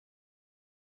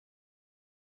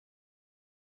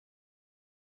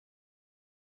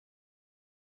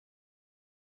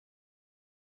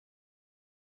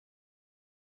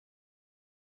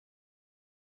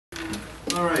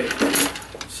All right,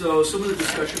 so some of the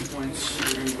discussion points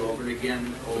we're going to go over.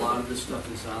 Again, a lot of this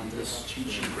stuff is on this cheat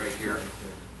sheet right here.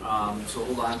 So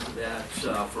hold on to that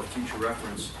for future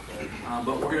reference.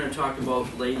 But we're going to talk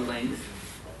about blade length,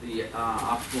 the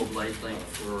optimal blade length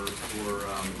for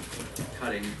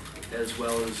cutting, as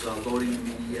well as loading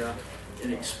media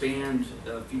and expand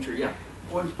feature. Yeah?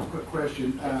 One quick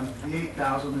question. The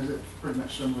 8000, is it pretty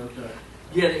much similar to?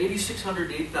 Yeah, the 8600,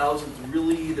 8000,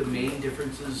 really the main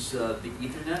difference is the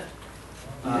Ethernet.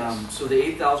 Yes. So the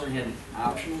 8000 had an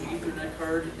optional Ethernet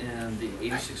card, and the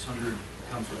 8600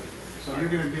 comes with it. So you're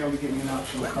going to be able to get me an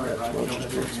optional card, right? You don't have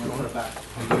to put it back.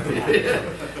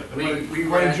 we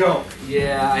What a joke.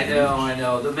 Yeah, I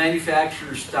know. The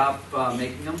manufacturers stopped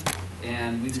making them,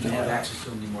 and we didn't have access to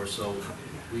them anymore, so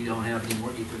we don't have any more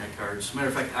Ethernet cards. As a matter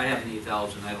of fact, I have an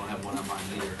 8000. I don't have one on mine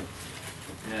either.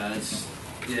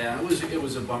 Yeah, it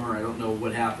was a bummer. I don't know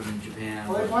what happened in Japan.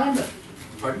 Well, they planned it.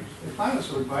 Pardon? They planned it,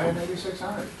 so we buy an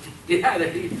 8600. Yeah,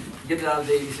 they get it out of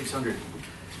the 8600.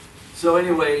 So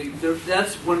anyway,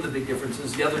 that's one of the big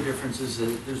differences. The other difference is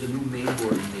that there's a new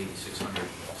mainboard in the 8600.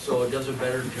 So it does a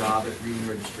better job at reading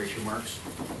registration marks.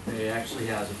 It actually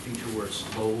has a feature where it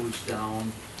slows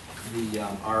down the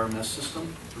RMS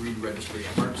system to read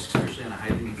registration marks, especially on a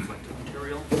highly reflective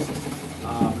material.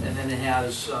 And then it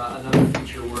has another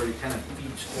feature where it kind of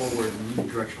feeds forward a new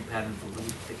directional pattern for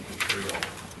really thick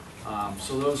material.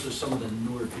 So those are some of the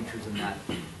newer features in that.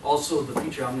 Also, the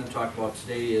feature I'm going to talk about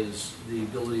today is the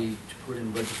ability to put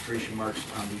in registration marks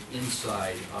on the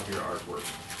inside of your artwork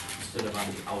instead of on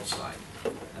the outside.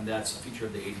 And that's a feature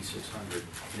of the 8600.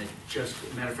 And it just,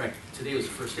 matter of fact, today was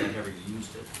the first day I've ever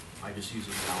used it. I just used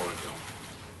it an hour ago.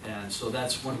 And so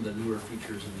that's one of the newer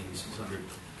features in the 8600.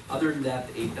 Other than that,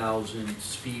 the 8000,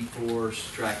 speed,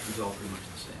 force, tracking is all pretty much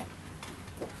the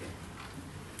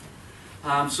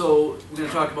same. So we're going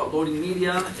to talk about loading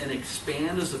media, and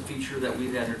expand is a feature that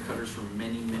we've had in our cutters for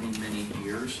many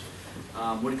years.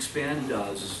 What expand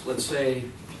does is, let's say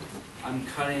I'm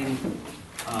cutting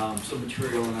some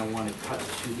material and I want to cut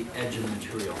to the edge of the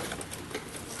material.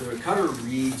 The cutter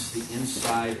reads the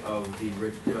inside of the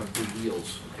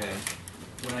wheels, okay?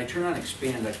 When I turn on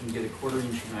expand, I can get a 1/4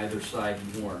 inch on either side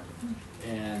more,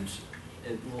 and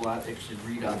it will actually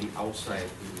read on the outside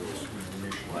of the wheels when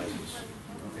it initializes,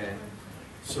 okay?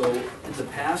 So in the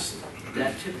past,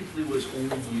 that typically was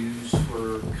only used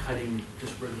for cutting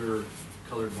just regular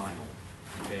colored vinyl,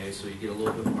 okay? So you get a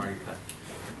little bit more cut.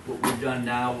 What we've done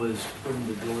now is put in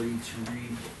the ability to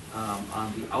read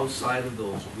on the outside of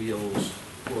those wheels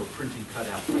for printing cut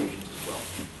applications as well,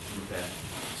 okay?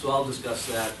 So I'll discuss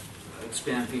that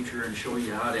expand feature and show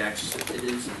you how to access it. It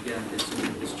is, again, it's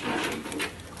in this cheat sheet,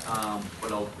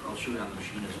 but I'll show you on the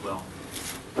machine as well.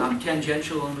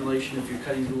 Tangential illumination, if you're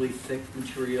cutting really thick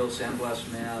material,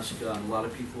 sandblast mask. A lot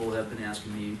of people have been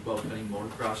asking me about cutting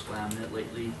motocross laminate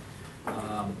lately.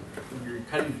 When you're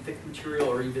cutting thick material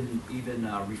or even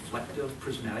reflective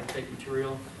prismatic type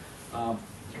material,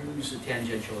 use the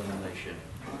tangential illumination.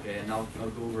 Okay, and I'll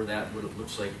go over that, what it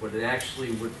looks like. What it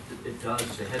does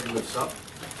is the head lifts up,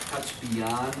 cuts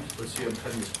beyond. Let's see, I'm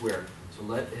cutting a square. So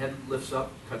head lifts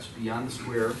up, cuts beyond the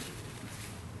square.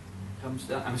 Comes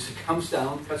down,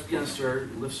 cuts beyond the square,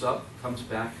 lifts up, comes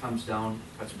back, comes down,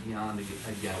 cuts beyond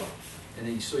again. And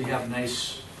then so you have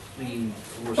nice, clean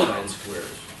four-sided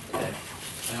squares. Okay?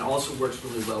 And it also works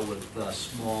really well with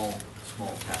small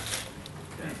text.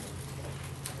 Okay?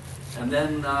 And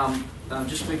then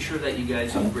just make sure that you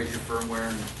guys upgrade your firmware,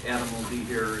 and Adam will be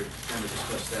here to kind of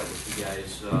discuss that with you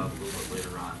guys a little bit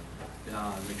later on.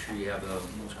 Make sure you have the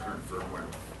most current firmware.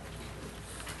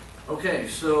 Okay,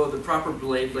 so the proper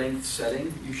blade length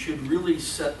setting, you should really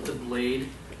set the blade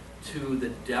to the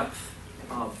depth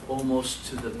of almost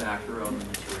to the backer of the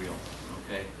material,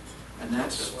 okay? And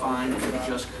that's fine if you're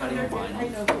just cutting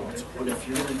vinyl, but if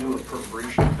you're going to do a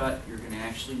perforation cut, you're going to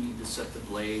actually need to set the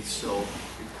blade so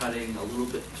you're cutting a little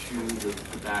bit to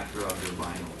the backer of your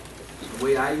vinyl. So the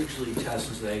way I usually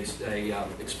test is I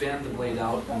expand the blade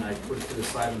out and I put it to the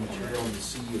side of the material and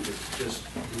see if it's just,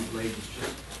 the blade is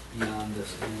just beyond the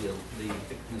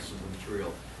thickness of the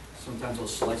material. Sometimes I'll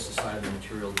slice the side of the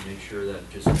material to make sure that it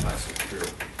just cuts it through.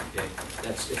 Okay,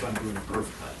 that's if I'm doing a perf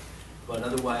cut. But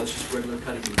otherwise, just regular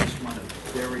cutting, you just want a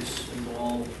very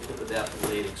small tip of that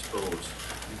blade exposed.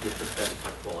 You get the best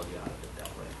cut quality out of it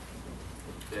that way.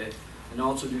 Okay, and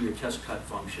also do your test cut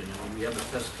function. And we have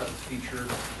a test cut feature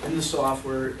in the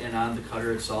software and on the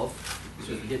cutter itself.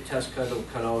 So if you hit test cut, it'll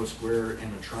cut out a square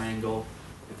and a triangle.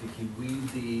 If you can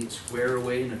weave the square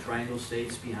away and the triangle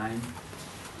stays behind,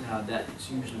 that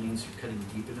usually means you're cutting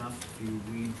deep enough. If you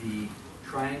weave the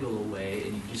triangle away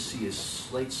and you just see a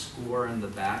slight score on the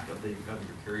back of your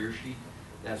carrier sheet,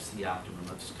 that's the optimum.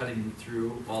 If it's cutting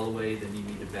through all the way, then you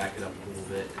need to back it up a little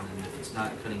bit, and then if it's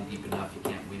not cutting deep enough, you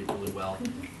can't weed it really well,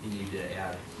 you need to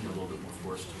add a little bit more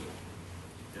force to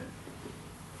it.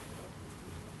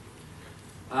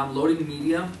 Okay. Loading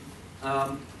media.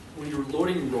 When you're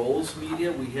loading rolls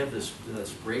media, we have this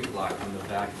brake lock on the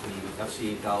back of the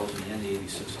FC8000 and the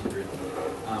 8600,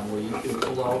 where you can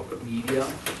pull out media,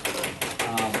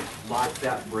 lock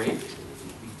that brake,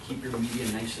 you keep your media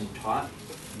nice and taut,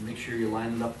 and make sure you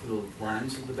line it up to the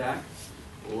lines in the back,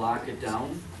 lock it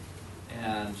down,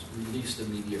 and release the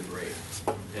media brake.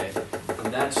 Okay,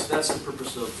 and that's the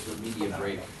purpose of the media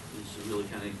brake, is to really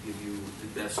kind of give you the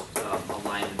best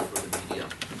alignment for the media.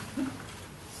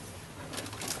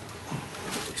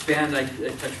 Expand, I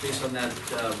touched base on that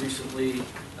recently.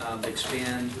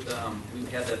 Expand,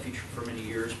 we've had that feature for many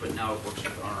years, but now it works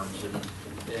with arms.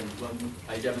 And when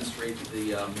I demonstrate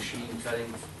the machine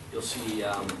cutting, you'll see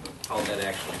how that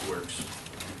actually works,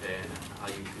 okay, and how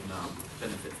you can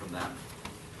benefit from that.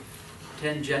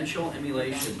 Tangential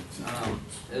emulation.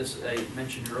 As I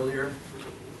mentioned earlier,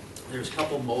 there's a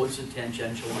couple modes of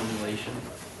tangential emulation.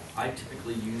 I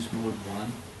typically use mode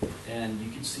 1, and you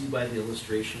can see by the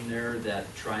illustration there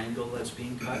that triangle that's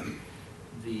being cut.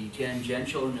 The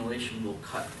tangential emulation will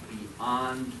cut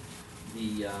beyond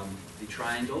the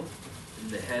triangle, and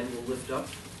the head will lift up.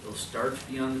 It'll start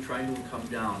beyond the triangle and come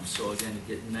down. So again,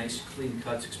 you get nice clean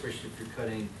cuts, especially if you're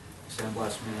cutting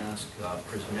sandblast mask,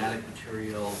 prismatic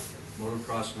material,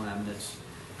 motocross laminates.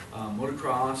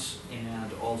 Motocross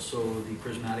and also the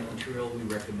prismatic material, we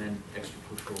recommend extra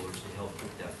push rollers to help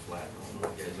keep that flat. I don't know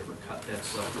if you guys ever cut that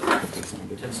stuff.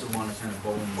 It tends to want to kind of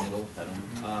bow in the middle.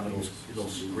 It'll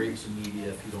scrape some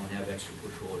media if you don't have extra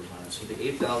push rollers on it. So the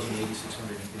 8000,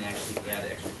 8600, you can actually add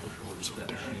extra push rollers to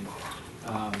that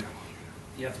machine.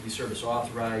 You have to be service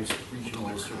authorized, regional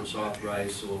is service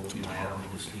authorized, so I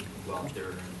don't just need to go out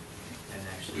there and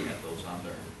actually add those on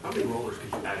there. How many rollers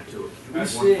could you add to it? We Add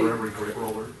say- one for every grip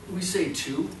roller? We say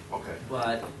 2. Okay.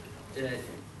 But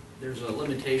there's a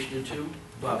limitation to 2,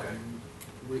 but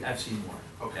Okay. I've seen more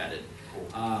Okay. added.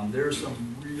 Cool. There are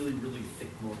some really, really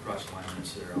thick motocross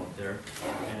laminates that are out there,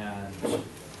 and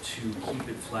to keep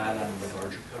it flat on the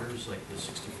larger cutters, like the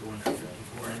 64-inch or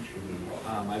 54-inch,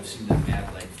 I've seen them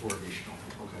add like 4 additional.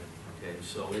 Okay,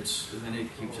 so and then it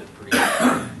keeps it pretty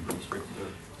strict.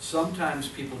 Sometimes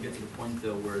people get to the point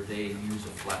though where they use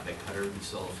a flatbed cutter. We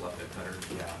sell a flatbed cutter,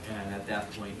 and at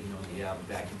that point, you have a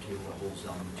vacuum table that holds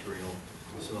down the material.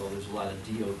 So there's a lot of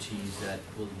DOTs that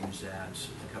will use that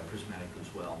to cut prismatic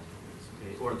as well,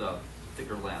 okay, or the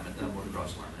thicker laminate,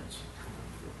 motocross laminates.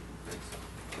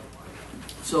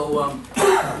 So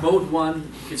mode 1,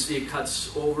 you can see it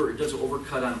cuts over. It does an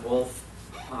overcut on all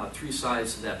 3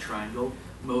 sides of that triangle.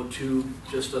 Mode 2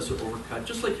 just does an overcut,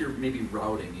 just like you're maybe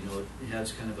routing. It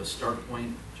has kind of a start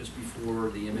point just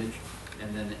before the image,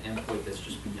 and then an end point that's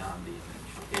just beyond the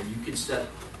image. Okay, you can set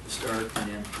the start and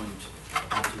end point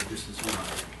to the distance you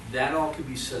want. That all could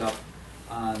be set up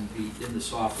in the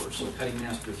software. So Cutting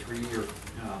Master 3, or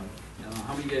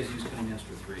how many of you guys use Cutting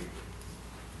Master 3?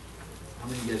 How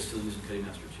many of you guys still using Cutting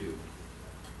Master 2?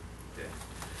 Okay.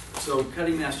 So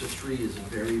Cutting Master 3 is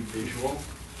very visual.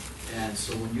 And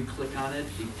so when you click on it,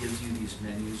 it gives you these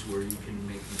menus where you can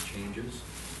make these changes.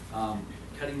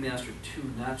 Cutting Master 2,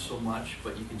 not so much,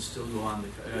 but you can still go on the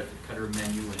cutter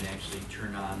menu and actually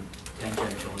turn on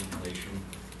tangential emulation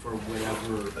for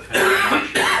whatever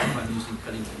cutting condition. If I'm using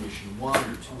cutting condition 1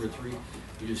 or 2 or 3,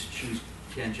 you just choose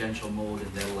tangential mode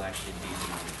and that'll actually be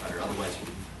on the cutter. Otherwise, you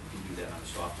can do that on the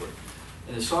software.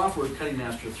 In the software, Cutting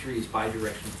Master 3 is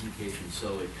bidirectional communication,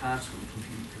 so it constantly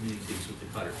communicates with the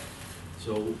cutter.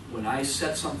 So when I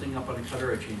set something up on a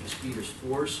cutter, I change the speed or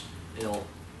force, it'll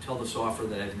tell the software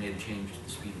that I've made a change to the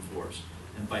speed and force,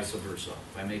 and vice versa.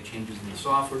 If I make changes in the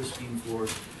software, speed and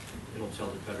force, it'll tell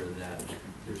the cutter that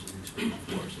there's a new speed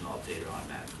and force, and I'll update it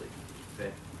automatically.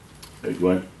 Okay? Hey,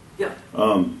 Glenn. Yeah.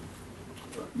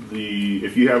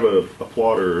 If you have a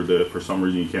plotter that for some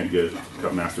reason you can't get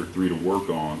Cutmaster 3 to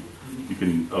work on, you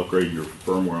can upgrade your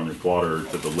firmware on your plotter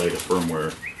to the latest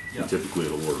firmware, and typically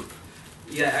it'll work.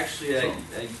 Yeah, actually, I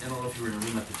don't know if you were in the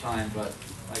room at the time, but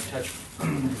I touched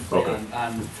on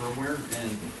firmware,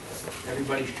 and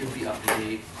everybody should be up to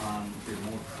date on their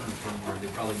firmware. They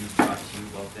probably need to talk to you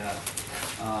about that.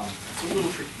 It's a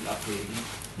little tricky updating,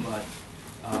 but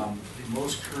the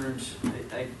most current,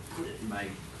 I put it in my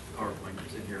PowerPoint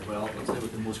in here, but I'll tell you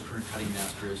what the most current Cutting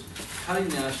Master is. Cutting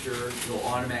Master will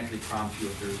automatically prompt you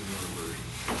if there's a newer version.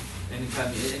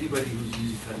 Anytime anybody who's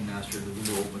using Cutting Master, the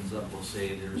window opens up, will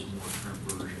say there's a more current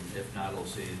version. If not, it'll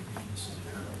say this is a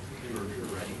current version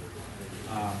already.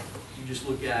 You just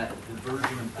look at the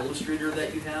version of Illustrator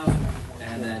that you have,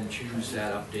 and then choose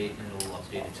that update, and it'll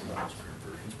update it to the most current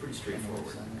version. It's pretty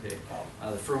straightforward. Okay.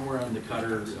 The firmware on the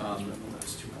cutter is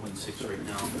 2.6 right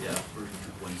now. Yeah, version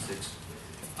 2.6.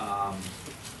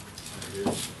 It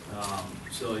is.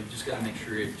 So you just got to make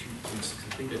sure you're at 2.6.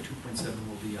 I think that 2.7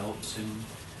 will be out soon.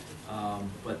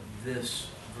 But this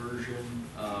version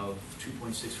of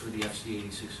 2.6 for the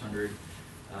FC8600,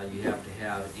 you have to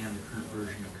have, and the current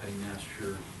version of Cutting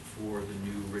Master for the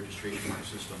new registration mark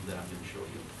system that I'm going to show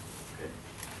you. Okay.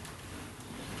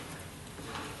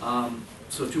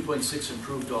 So 2.6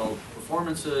 improved all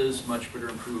performances, much better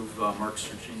improved mark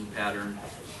searching pattern,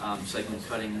 segment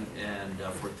cutting, and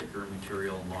for thicker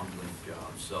material and long length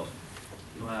jobs. So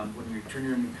you'll have, when you turn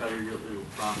your cutter, it'll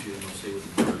prompt you and it'll say what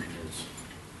the version is.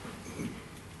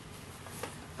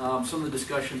 Some of the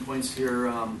discussion points here,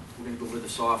 we're going to go over the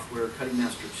software. Cutting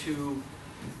Master 2.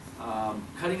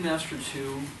 Cutting Master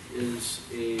 2 is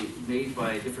made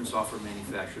by a different software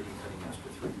manufacturer than Cutting Master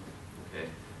 3. Okay.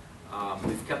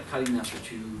 We've kept Cutting Master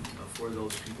 2 for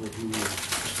those people who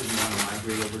didn't want to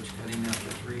migrate over to Cutting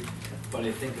Master 3, but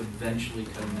I think eventually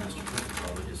Cutting Master 2 will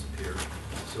probably disappear.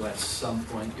 So at some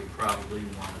point you probably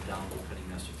want to download Cutting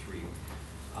Master 3.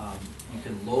 You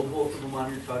can load both of them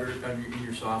on your cutter, in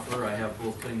your software. I have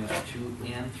both Cutting Master 2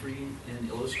 and 3 in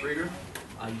Illustrator.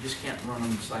 You just can't run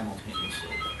them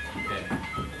simultaneously. Okay.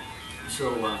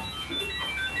 So,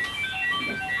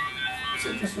 it's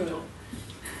interesting though.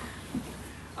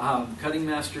 Cutting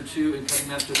Master 2 and Cutting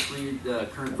Master 3, the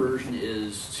current version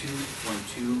is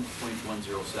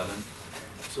 2.2.107.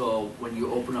 So when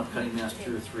you open up Cutting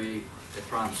Master 3, it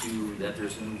prompts you that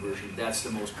there's a new version. That's the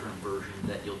most current version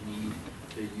that you'll need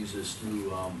to use this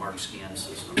new mark scan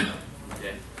system.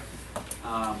 Okay.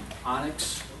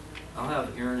 Onyx, I'll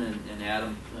have Aaron and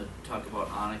Adam talk about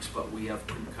Onyx, but we have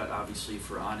print cut obviously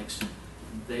for Onyx.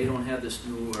 They don't have this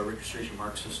new registration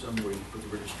mark system where you put the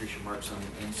registration marks on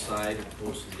the inside as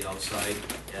opposed to the outside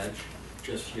edge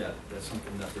just yet. That's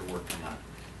something that they're working on.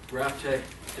 Graphtec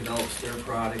develops their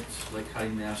products like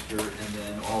Cutting Master, and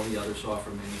then all the other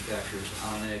software manufacturers,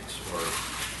 Onyx or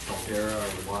Caldera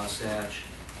or Wasatch,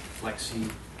 Flexi,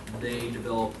 they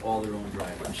develop all their own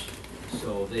drivers.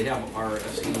 So they have our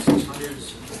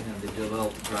FC8600s, and they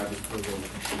develop drivers for those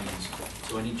machines.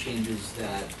 So any changes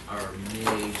that are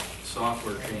made,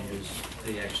 software changes,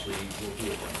 they actually will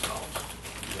do it themselves.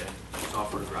 Okay?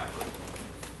 Software driver.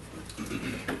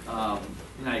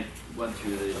 And I went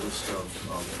through the list of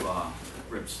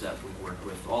grips that we work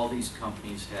with. All these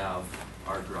companies have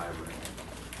our driver.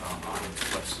 Onyx,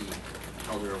 Flexi,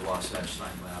 Caldera, Wasatch,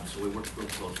 Sign Lab. So we work real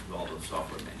close with all the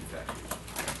software manufacturers.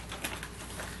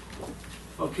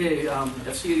 Okay,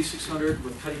 FC8600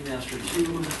 with Cutting Master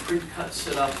 2. The pre-cut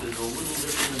setup is a little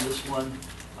different than this one.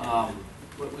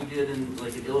 What we did in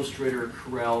like an Illustrator or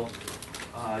Corel,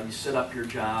 you set up your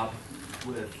job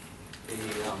with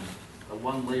a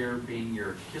one layer being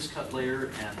your kiss cut layer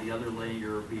and the other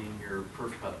layer being your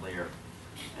perf cut layer.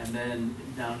 And then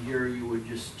down here you would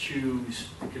just choose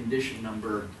the condition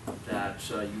number that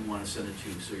you want to send it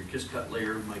to. So your kiss cut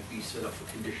layer might be set up for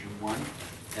condition 1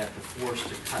 at the force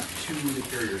to cut to the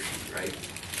carrier sheet, right?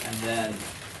 And then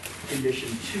condition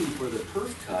 2 for the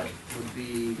perf cut would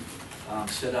be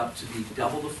set up to be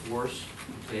double the force,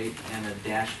 okay, and a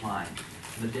dashed line.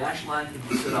 And the dashed line can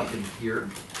be set up in here,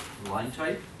 the line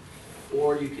type,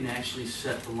 or you can actually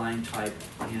set the line type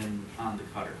on the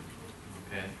cutter,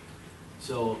 okay?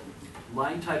 So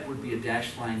line type would be a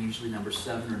dashed line, usually number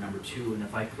 7 or number 2, and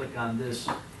if I click on this,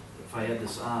 if I had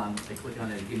this on, I click on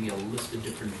it, it'd give me a list of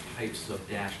different types of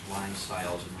dashed line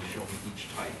styles, and it'll show me each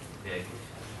type, okay?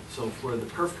 So for the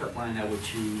perf cut line, I would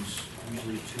choose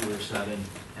usually 2 or 7,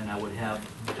 and I would have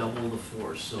double the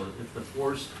force. So if the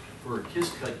force for a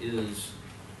kiss cut is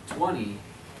 20,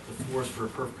 the force for a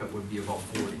perf cut would be about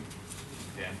 40,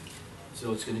 okay?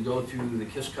 So it's gonna go through the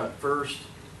kiss cut first,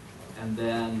 and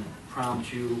then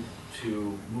prompt you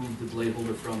to move the blade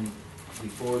holder from the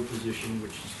forward position,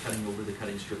 which is cutting over the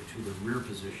cutting strip, to the rear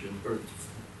position, or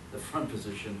the front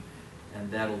position, and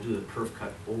that'll do the perf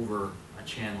cut over a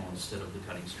channel instead of the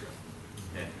cutting strip.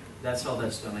 Okay, that's how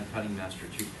that's done on Cutting Master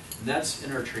 2. And that's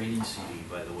in our training CD,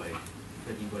 by the way, if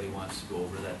anybody wants to go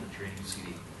over that in the training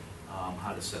CD,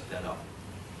 how to set that up.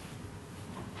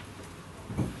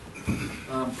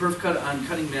 Perf cut on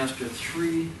Cutting Master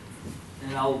 3,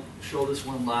 and I'll show this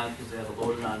one live because I have it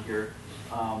loaded on here.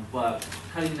 But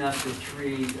Cutting Master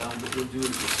 3, what you'll do is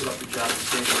you'll set up the job the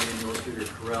same way in Illustrator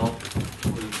Corel,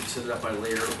 where you can set it up by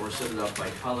layer or set it up by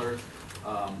color.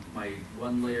 My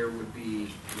one layer would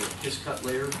be the kiss cut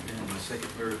layer, and the second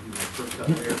layer would be my perf cut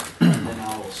layer. And then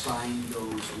I'll assign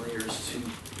those layers to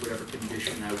whatever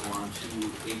condition I want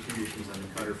to, 8 conditions on the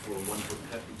cutter for one for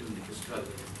doing the kiss cut,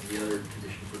 and the other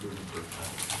condition for doing the perf cut.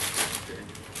 Okay.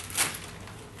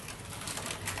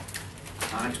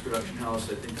 Onyx Production House,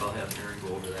 I think I'll have Aaron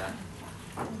go over that.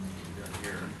 Down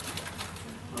here.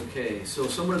 Okay, so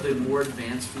some of the more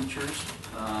advanced features,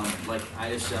 like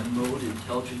ISM mode,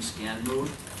 intelligent scan mode,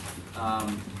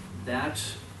 that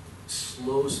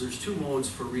slows, there's 2 modes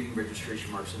for reading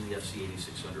registration marks in the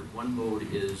FC8600. One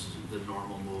mode is the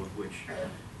normal mode, which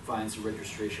finds the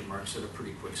registration marks at a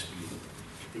pretty quick speed.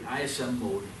 The ISM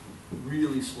mode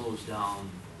really slows down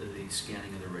the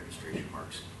scanning of the registration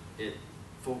marks. It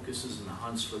focuses and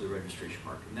hunts for the registration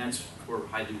mark, and that's for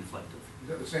highly reflective. Is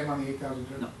that the same on the 8000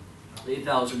 too? No. The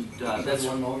 8000, that's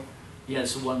one mode? Yeah,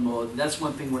 it's one mode. That's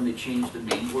one thing when they changed the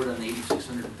main board on the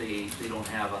 8600 they don't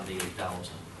have on the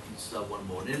 8000. It's one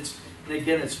mode. And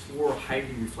again, it's for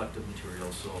highly reflective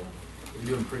material. So if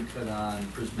you're doing print cut on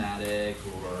prismatic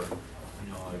or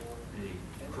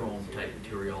a chrome type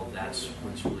material, that's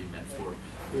what it's really meant for.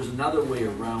 There's another way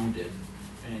around it,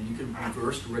 and you can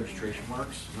reverse the registration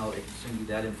marks. And I can send you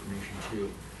that information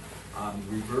too.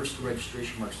 Reverse the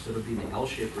registration marks. Instead of being an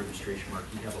L-shaped registration mark,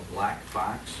 you have a black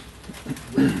box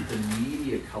with the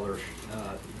media color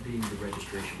being the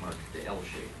registration mark, the L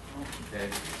shape. Okay,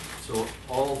 so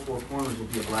all 4 corners will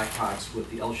be a black box with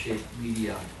the L-shaped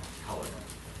media color,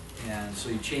 and so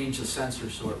you change the sensor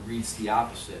so it reads the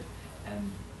opposite,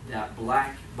 and that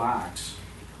black box,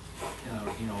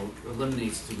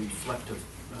 eliminates the reflective,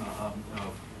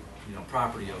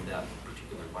 property of that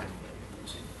particular vinyl that you're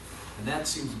using, and that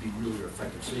seems to be really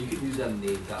effective. So you can use that in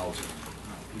the 8000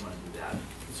 if you want to do that.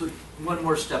 So one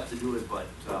more step to do it, but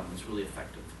it's really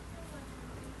effective.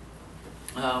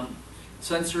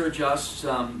 Sensor adjusts,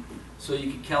 so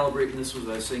you can calibrate, and this was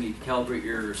what I was saying, you can calibrate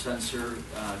your sensor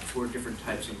for different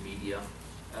types of media,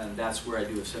 and that's where I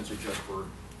do a sensor adjust for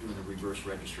doing the reverse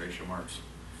registration marks.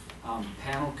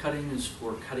 Panel cutting is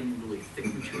for cutting really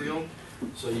thick material,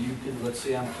 so you can, let's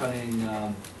say I'm cutting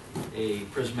a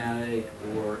prismatic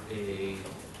or a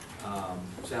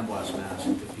sandblast mask,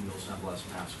 50 mil sandblast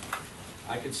mask.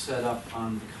 I could set up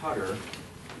on the cutter,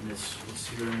 and let's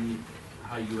see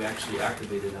how you actually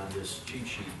activate it on this cheat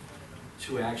sheet,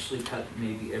 to actually cut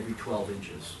maybe every 12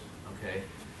 inches, okay?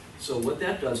 So what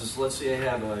that does is, let's say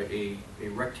I have a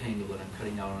rectangle that I'm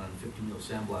cutting out on a 50 mil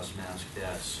sandblast mask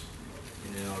that's,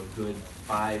 a good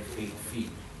 5-8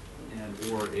 feet,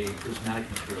 or a prismatic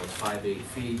material, 5-8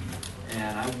 feet,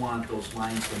 and I want those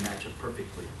lines to match up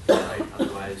perfectly, right?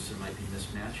 Otherwise, there might be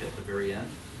mismatch at the very end.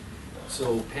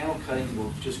 So panel cutting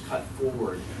will just cut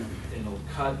forward, and it'll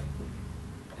cut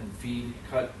and feed,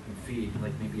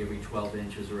 like maybe every 12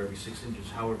 inches or every 6 inches,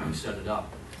 however you set it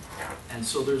up. And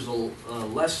so there's a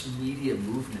less media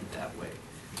movement that way.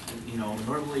 And,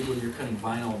 normally when you're cutting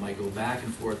vinyl, it might go back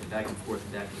and forth and back and forth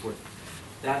and back and forth.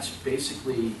 That's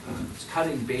basically, it's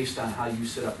cutting based on how you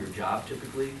set up your job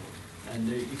typically. And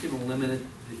you can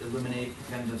eliminate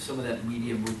kind of some of that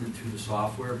media movement through the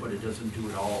software, but it doesn't do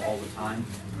it all the time.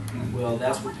 Well,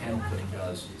 that's what panel cutting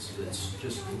does. It's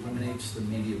just eliminates the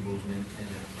media movement, and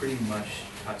it pretty much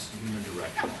cuts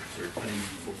unidirectional. So you're cutting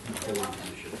forward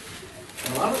position.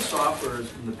 And a lot of the software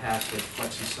in the past, like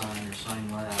FlexiSign or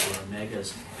SignLab or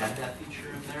Omega's, had that feature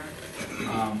in there.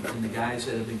 And the guys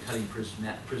that have been cutting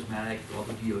prismatic, all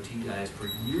the DOT guys for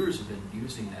years have been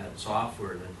using that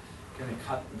software to kind of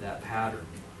cut that pattern.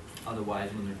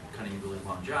 Otherwise, when they're cutting really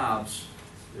long jobs,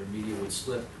 their media would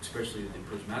slip, especially the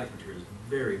prismatic material is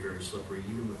very, very slippery,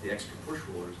 even with the extra push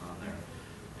rollers on there.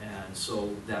 And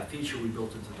so that feature we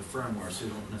built into the firmware, so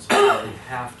you don't necessarily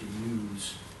have to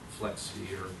use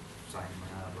Flexi or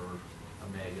SignLab or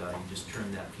Omega. You just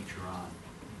turn that feature on.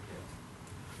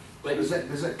 But does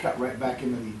that cut right back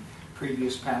into the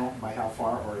previous panel by how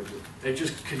far, or is it? It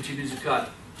just continues to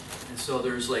cut. And so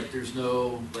there's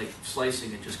no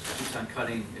slicing, it just keeps on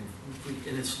cutting,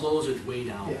 and it slows it way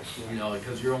down, yes,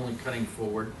 because you're only cutting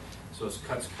forward. So it's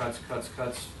cuts,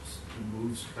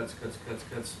 moves, cuts,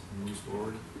 and moves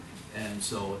forward. And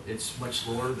so it's much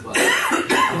slower, but you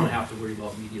don't have to worry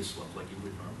about media slip like you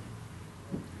would normally.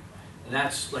 And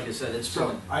that's, like I said, it's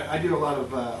so I do a lot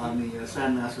of on the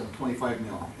sand mask on 25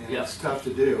 mil, and yeah, it's tough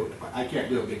to do. I can't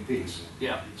do a big piece.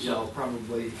 Yeah. So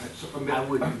probably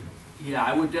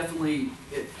I would definitely.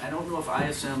 I don't know if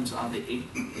ISM's on the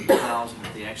 8000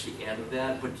 if they actually added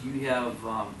that, but do you have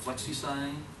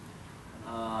FlexiSign,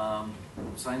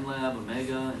 SignLab,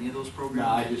 Omega, any of those programs? No,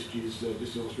 I just use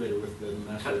just Illustrator with the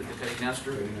master. The cutting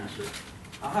master.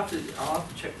 I'll have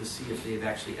to check to see if they've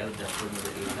actually added that firmware to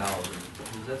 8,000,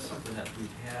 because that's something that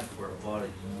we've had for about a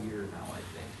year now, I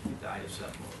think, the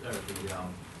ISF mode, or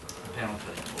the panel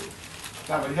cutting mode.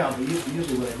 That would help, but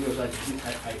usually what I do is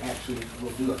I actually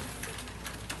will do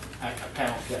a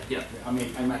panel cut. Yeah. I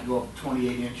mean, I might go up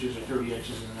 28 inches or 30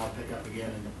 inches and then I'll pick up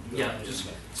again and do Yeah, it. just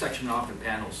section off in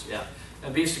panels, yeah.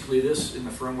 And basically this, in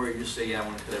the firmware, you just say, yeah, I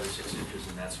want to cut every 6 inches,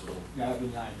 and that's what Yeah, that'd be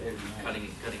nice, that'd be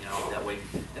nice. cutting out that way.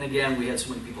 And again, we had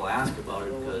so many people ask about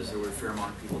it because there were a fair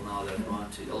amount of people now that have gone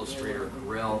to Illustrator or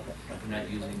Corel, they're not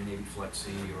using maybe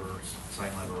Flexi or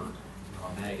Silent or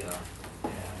Omega,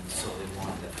 and so they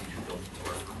wanted that feature built into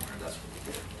our firmware. That's what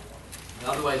we did. And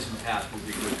otherwise, in the past, we'd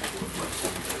be good people with Flexi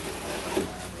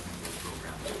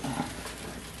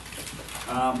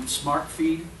programs. Smart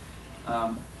Feed.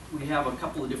 We have a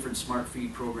couple of different smart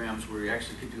feed programs where you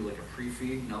actually could do like a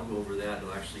pre-feed, and I'll go over that.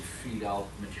 It'll actually feed out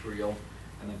material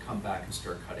and then come back and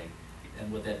start cutting.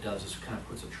 And what that does is kind of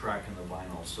puts a track in the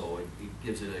vinyl, so it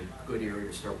gives it a good area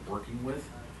to start working with.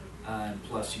 And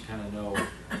plus, you kind of know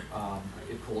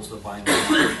it pulls the vinyl off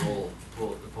the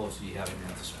roll, opposed to you having to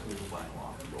pull the vinyl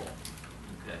off the roll.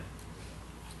 Okay.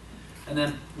 And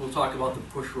then we'll talk about the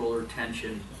push roller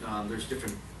tension. There's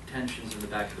different tensions in the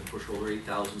back of the push roller,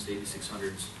 8,000s to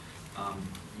 8600s.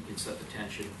 You can set the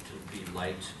tension to be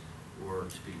light or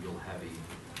to be real heavy,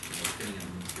 depending on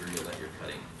the material that you're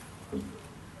cutting.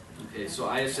 Okay,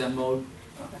 so ISM mode,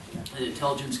 the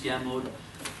intelligent scan mode.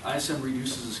 ISM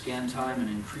reduces the scan time and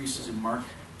increases in mark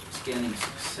scanning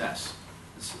success.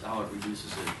 This is how it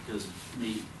reduces it, because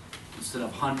instead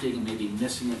of hunting and maybe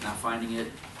missing it, not finding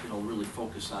it, it'll really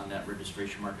focus on that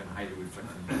registration mark and highly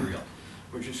reflective material.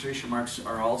 Registration marks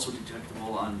are also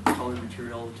detectable on colored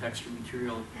material, texture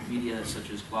material, media such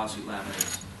as glossy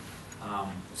laminates.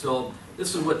 So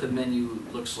this is what the menu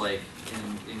looks like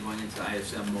in going into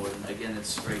ISM mode. And again,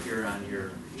 it's right here on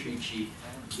your cheat sheet.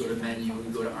 You go to menu,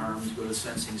 you go to arms, you go to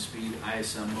sensing speed,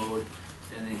 ISM mode,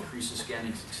 and increase the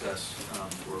scanning success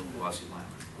for glossy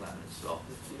laminates. So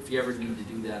if you ever need to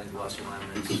do that in glossy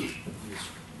laminates, you just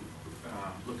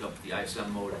look up the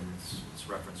ISM mode and it's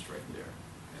referenced right there.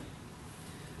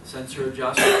 Sensor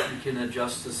adjust, you can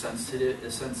adjust the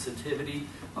sensitivity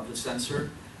of the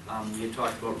sensor. We had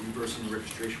talked about reversing the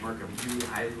registration mark of really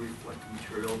highly reflective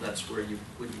material. That's where you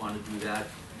would want to do that.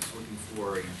 It's looking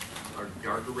for a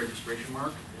darker registration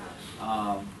mark.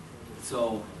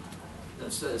 So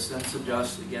that's sense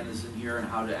adjust, again, is in here and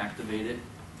how to activate it.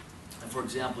 And for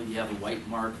example, you have a white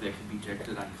mark that can be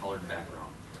detected on colored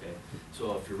background. Okay,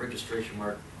 so if your registration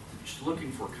mark, just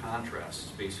looking for contrast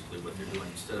is basically what they're doing.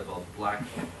 Instead of a black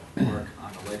mark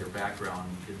on a lighter background,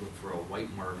 you could look for a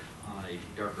white mark on a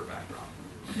darker background.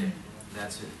 Okay,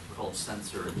 that's it, called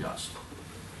sensor adjust.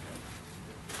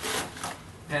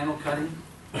 Panel cutting.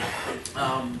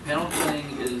 Panel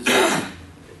cutting is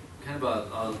kind of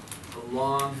a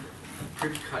long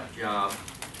print cut job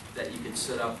that you can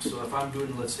set up. So if I'm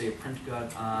doing, let's say, a print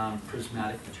cut on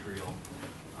prismatic material,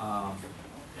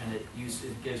 and you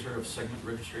guys heard of segment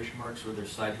registration marks, or they're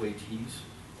sideway T's?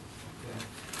 Okay.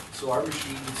 So our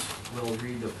machines will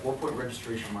read the 4-point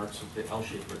registration marks of the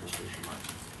L-shaped registration marks.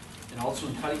 And also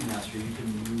in Cutting Master, you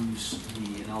can use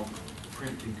and I'll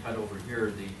print and cut over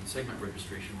here, the segment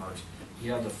registration marks.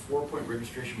 You have the 4-point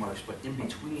registration marks, but in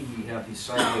between you have these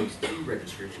sideways T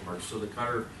registration marks, so the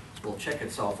cutter will check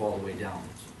itself all the way down,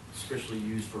 especially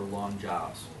used for long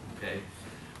jobs, okay?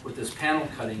 With this panel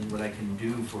cutting, what I can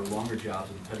do for longer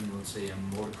jobs, I'm cutting, let's say, a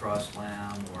motocross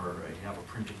lam, or I have a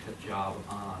print and cut job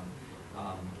on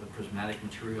the prismatic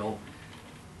material,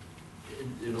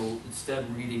 it'll, instead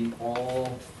of reading all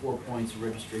 4 points of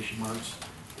registration marks,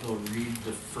 it'll read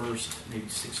the first maybe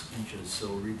 6 inches. So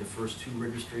it'll read the first 2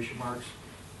 registration marks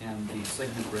and the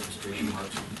segment registration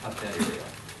marks and cut that area.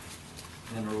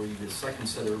 And then it'll read the second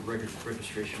set of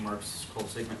registration marks, called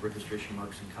segment registration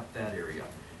marks, and cut that area.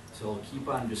 So it'll keep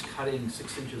on just cutting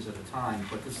 6 inches at a time,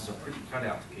 but this is a print cut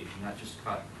application, not just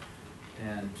cut.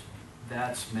 And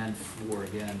that's meant for,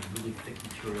 again, really thick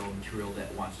material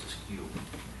that wants to skew.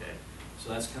 Okay, so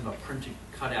that's kind of a printed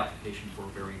cut application for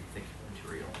very thick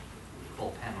material,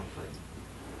 called panel cutting.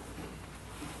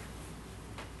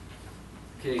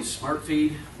 Okay, Smart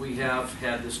Feed. We have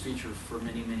had this feature for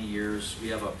many, many years. We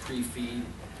have a pre-feed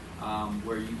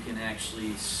where you can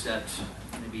actually set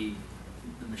maybe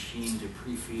the machine to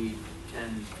pre-feed 10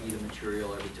 feet of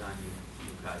material every time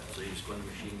you cut. So you just go in the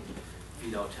machine,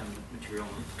 feed out 10 material,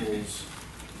 and it pulls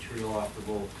material off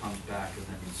the roll, comes back, and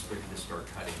then it's ready to start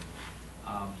cutting.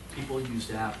 People use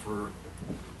that for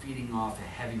feeding off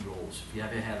heavy rolls. If you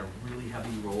ever had a really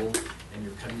heavy roll and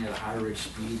you're cutting at a high rate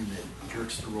speed and it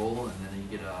jerks the roll and then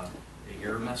you get a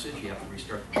error message, you have to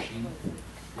restart the machine.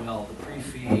 Well, the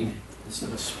pre-feed,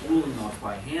 instead of spooling off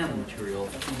by hand the material,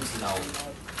 feeds it out,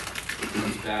 it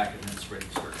comes back, and then it's ready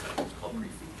to start cutting. It's called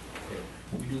pre-feed. Okay.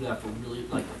 We do that for really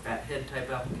like the fat head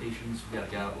type applications. We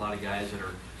got a lot of guys that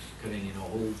are cutting, you know,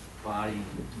 whole body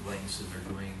lengths, and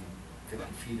they're doing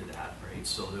 50 feet of that, right?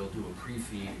 So they'll do a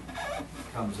pre-feed,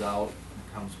 comes out,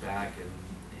 comes back, and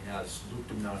it has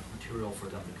looped enough material for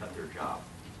them to cut their job.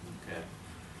 Okay.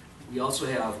 We also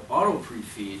have auto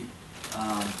pre-feed.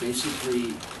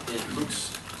 Basically, it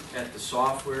looks at the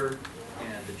software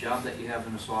and the job that you have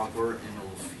in the software, and it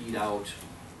will feed out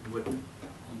what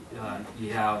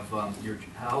you have,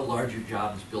 how large your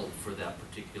job is built for that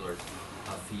particular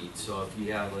feed. So if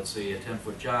you have, let's say, a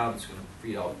 10-foot job, it's going to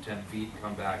feed out 10 feet,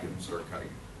 come back and start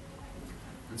cutting.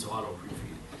 It's auto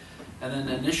pre-feed. And then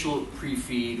the initial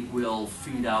pre-feed will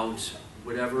feed out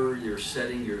whatever you're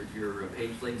setting, your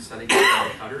page length setting on a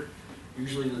cutter.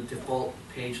 Usually the default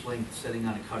page length setting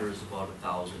on a cutter is about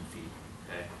 1,000 feet,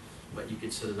 okay? But you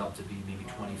could set it up to be maybe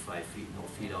 25 feet, and it'll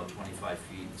feed out 25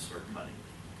 feet and start cutting,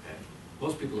 okay?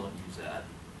 Most people don't use that.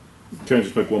 Can I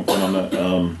just make one point on that?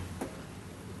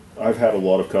 I've had a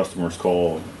lot of customers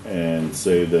call and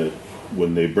say that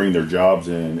when they bring their jobs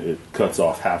in, it cuts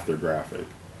off half their graphic.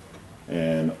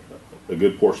 And a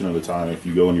good portion of the time, if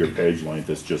you go into your page length,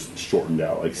 it's just shortened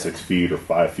out, like 6 feet or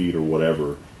 5 feet or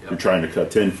whatever. You're trying to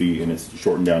cut 10 feet and it's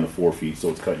shortened down to 4 feet, so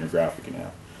it's cutting your graphic in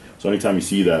half. So anytime you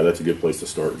see that, that's a good place to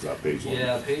start, is that page length.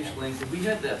 Yeah, page length. We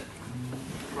had that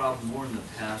problem more in the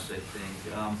past, I think.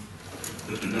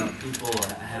 With people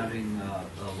having a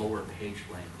lower page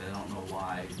length. I don't know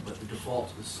why, but the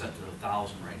default is set to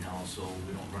 1,000 right now, so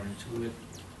we don't run into it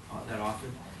that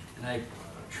often. And I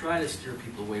try to steer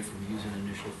people away from using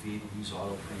initial feed, use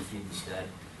auto pre-feed instead.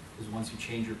 Because once you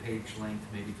change your page length,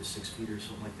 maybe to 6 feet or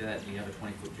something like that, and you have a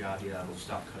 20-foot job, yeah, it'll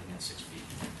stop cutting at 6 feet.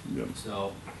 Yep.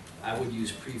 So I would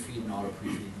use pre-feed and auto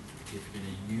pre-feed if you're going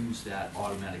to use that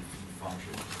automatic feed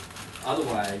function.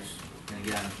 Otherwise, and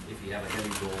again, if you have a heavy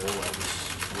roll, I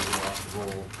just roll off the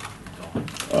roll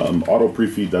and don't. Auto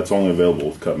pre-feed, that's only available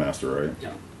with Cutmaster, right?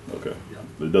 Yeah. Okay. Yeah.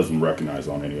 But it doesn't recognize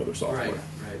on any other software. Right,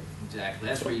 exactly.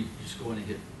 That's where you just go in and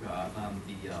hit the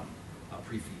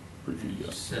pre-feed. Pre-feed, And you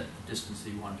yeah. set the distance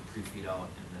that you want it to pre-feed out,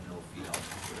 and then it'll feed out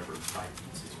whatever, 5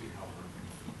 feet, 6 feet, however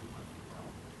many feet you want to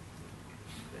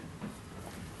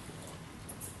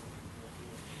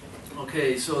feed out.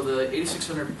 Okay, so the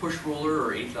 8600 push roller,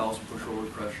 or 8000 push roller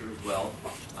pressure as well.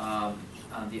 On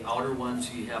the outer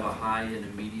ones, you have a high and a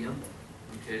medium.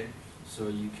 Okay, so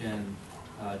you can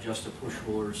adjust the push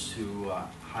rollers to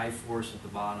high force at the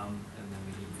bottom and then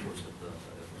medium force at the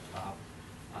top.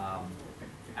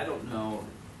 I don't know.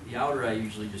 The outer, I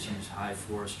usually just use high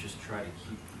force, just to try to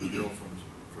keep the drill from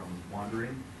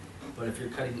wandering. But if you're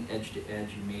cutting edge to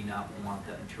edge, you may not want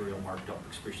that material marked up,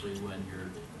 especially when you're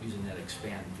using that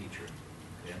expand feature.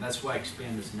 Okay, and that's why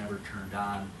expand is never turned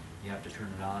on. You have to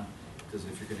turn it on, because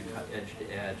if you're going to cut edge to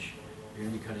edge, you're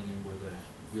going to be cutting in where the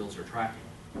wheels are tracking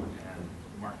and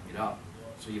marking it up.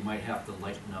 So you might have to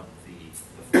lighten up the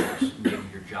force. Maybe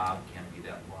your job can't be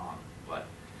that long. But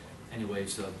anyway,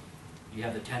 so you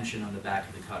have the tension on the back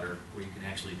of the cutter where you can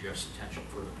actually adjust the tension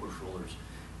for the push rollers.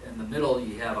 In the middle,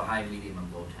 you have a high, medium,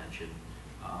 and low tension.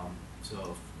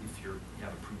 So if you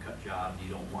have a pre-cut job, you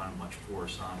don't want much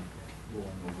force on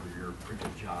rolling over your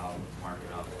printed job, mark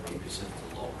it up, and maybe set it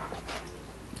to low.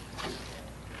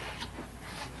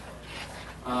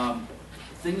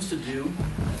 Things to do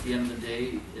at the end of the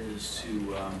day is to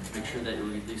make sure that you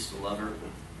release the lever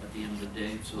at the end of the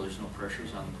day so there's no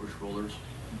pressures on the push rollers.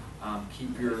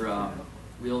 Keep your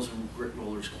wheels and grit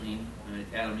rollers clean.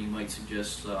 Adam, you might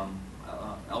suggest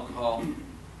alcohol,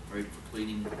 right, for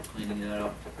cleaning that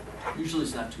up. Usually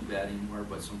it's not too bad anymore,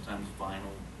 but sometimes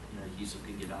vinyl, adhesive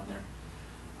can get on there.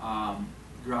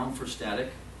 Ground for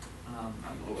static.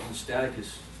 The static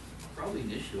is probably an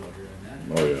issue out here, I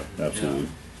imagine. Oh yeah, absolutely. Yeah,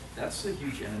 that's a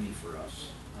huge enemy for us.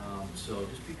 So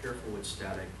just be careful with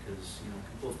static, because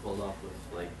people have pulled up with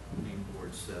like main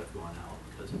boards that have gone out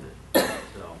because of it.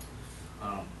 So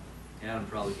Adam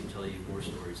probably can tell you more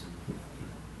stories than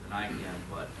I can,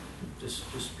 but just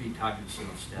be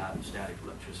cognizant of static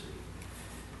electricity.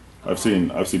 I've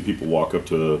seen people walk up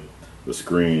to the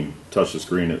screen, touch the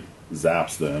screen, it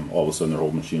zaps them. All of a sudden, their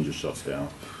whole machine just shuts down.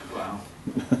 Wow.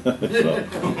 So,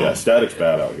 yeah, static's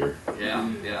bad out here. Yeah.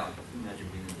 Imagine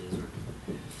being in the desert.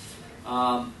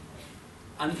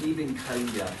 Uneven cutting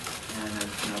depth, and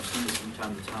I've seen this from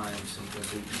time to time.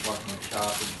 Sometimes they walk in the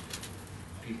shop and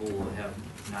people have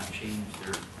not changed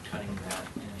their cutting mat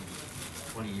in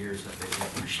 20 years that they've had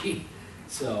the machine.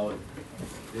 So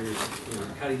there's a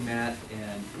cutting mat,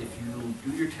 and if you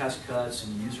do your test cuts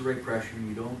and you use the right pressure,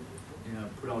 you don't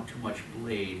put out too much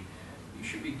blade, you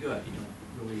should be good. You don't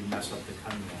really mess up the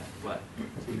cutting mat. But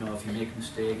if you make a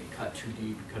mistake, cut too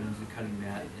deep, cut into the cutting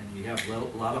mat, and you have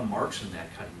a lot of marks in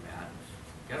that cutting mat,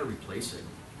 you got to replace it.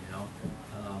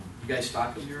 You guys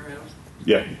stock them here, Adam?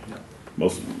 Yeah, No.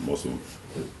 most of them.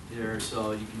 There,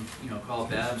 so you can call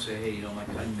up Adam and say, hey, my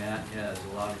cutting mat has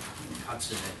a lot of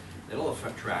cuts in it. That'll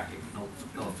affect tracking.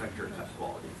 It'll affect your cut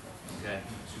quality. Okay,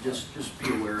 so just be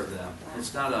aware of that.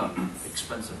 It's not an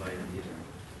expensive item either.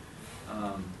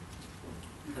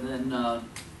 And then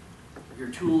your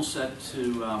tool set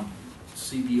to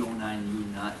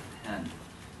CB09U, not 10.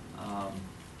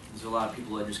 There's a lot of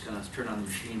people that just kind of turn on the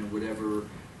machine and whatever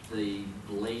the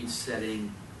blade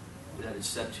setting that it's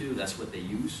set to, that's what they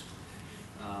use.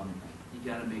 You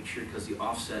got to make sure, because the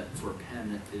offset for a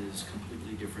pen is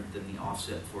completely different than the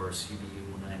offset for a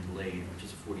CB09 blade, which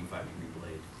is a 45-degree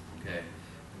blade. Okay,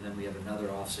 and then we have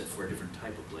another offset for a different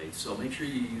type of blade. So make sure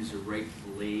you use the right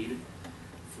blade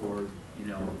for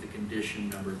the condition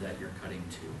number that you're cutting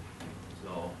to.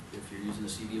 So if you're using a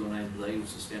CB09 blade, which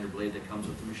is a standard blade that comes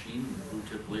with the machine, the blue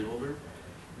tip blade holder,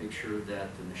 make sure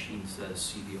that the machine says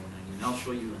CB09. And I'll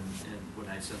show you when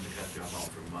I send the cut job out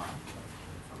from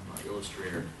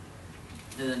Illustrator.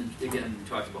 And then again, we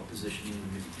talked about positioning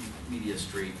the media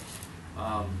straight.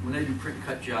 When I do print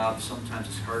cut jobs, sometimes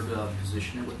it's hard to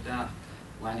position it with that,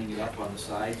 lining it up on the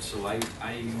side. So I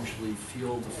usually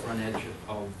feel the front edge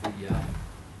of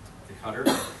the cutter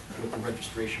with the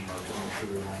registration marks to make sure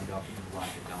they're lined up and lock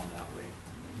it down that way.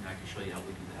 And I can show you how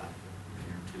we do that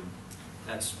here too.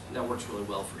 That works really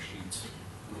well for sheets.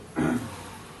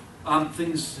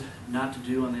 Things not to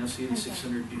do on the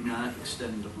FC8600: do not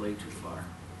extend the blade too far.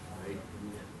 Right?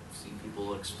 I've seen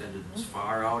people extend it as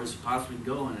far out as possibly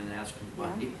go and then ask me why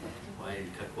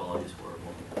the cut quality is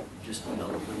horrible. You just need a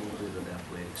little bit of that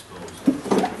blade exposed.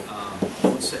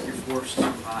 Don't set your force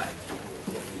too high.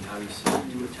 Obviously,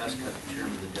 do a test cut to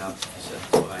determine the depth. Set it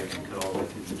too high, you can cut all the way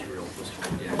through the material.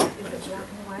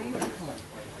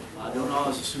 Don't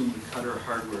always assume the cutter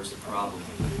hardware is the problem.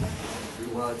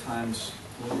 A lot of times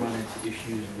we'll run into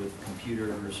issues with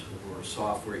computers or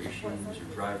software issues or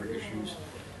driver issues.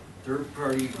 Third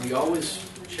party, we always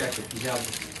check if you have,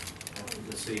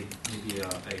 let's say, maybe a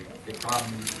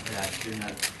problem that you're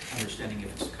not understanding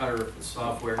if it's the cutter, if it's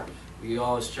software. We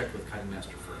always check with Cutting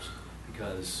Master first,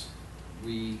 because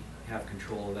we have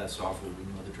control of that software. We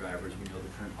know the drivers, we know the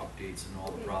current updates and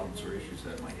all the problems or issues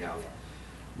that it might have.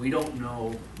 We don't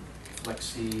know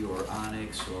Flexi or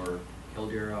Onyx or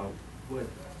Caldera what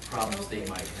problems they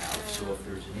might have. So if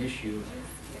there's an issue,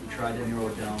 we try to narrow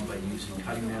it down by using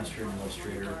Cutting Master and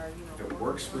Illustrator. If it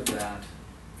works with that,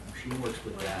 the machine works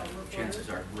with that, chances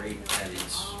are great that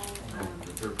it's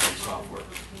the third-party software.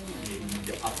 Maybe you need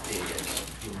to update it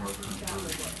to a more current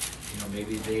version.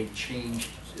 Maybe they changed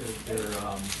their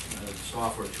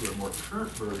software to a more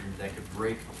current version that could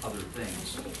break other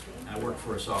things. I worked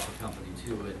for a software company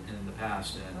too in the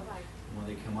past, and when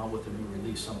they come out with a new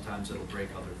release, sometimes it'll break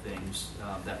other things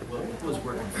that was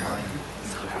working fine.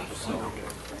 So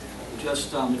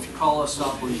just if you call us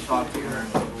up when you talk here,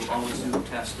 we'll always do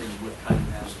testing with Cutting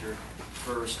Master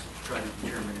first, try to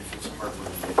determine if it's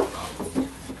hardware problem.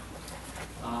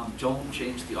 Don't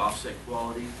change the offset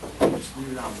quality. Just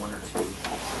leave it on 1 or 2 for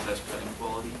the best cutting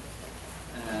quality.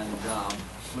 And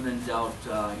when in doubt,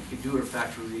 you can do a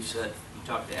factory reset. You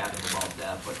talk to Adam about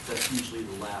that, but that's usually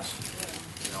the last,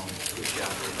 switch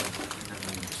out and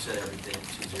then you set everything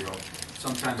to 0.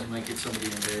 Sometimes you might get somebody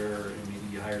in there, and maybe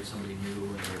you hired somebody new,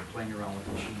 and they're playing around with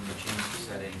the machine, they change the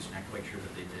settings, you're not quite sure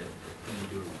what they did. Then you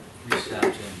do a reset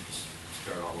and just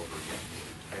start all over again.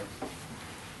 Okay?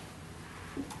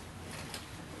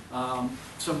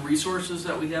 Some resources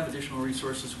that we have, additional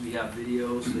resources, we have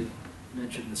videos. They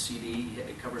mentioned the CD.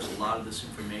 It covers a lot of this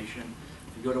information.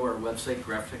 If you go to our website,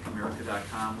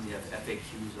 graphtecamerica.com, we have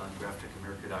FAQs on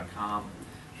graphtecamerica.com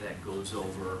that goes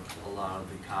over a lot of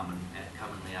the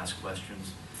commonly asked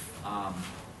questions.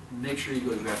 Make sure you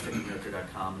go to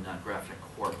graphtecamerica.com and not Graphtec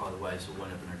Corp, otherwise it'll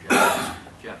wind up in our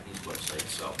Japanese website.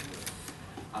 So,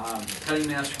 Cutting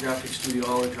Master, Graphtec Studio,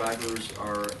 all the drivers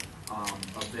are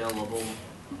available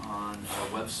on our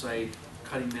website.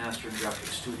 Cutting Master and Graphtec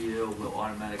Studio will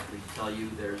automatically tell you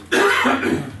there's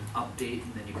an update,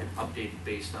 and then you can update it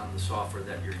based on the software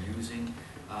that you're using.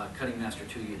 Cutting Master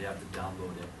 2, you'd have to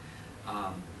download it.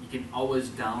 You can always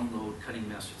download Cutting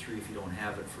Master 3 if you don't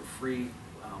have it for free.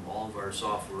 All of our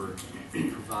software we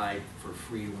provide for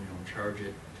free when you don't charge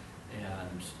it,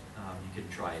 and you can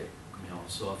try it.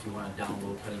 So if you want to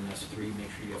download Cutting Master 3, make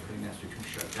sure you have Cutting Master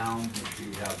 2 shut down. Make sure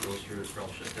you have Illustrator Scroll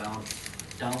shut down.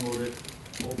 download it,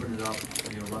 open it up,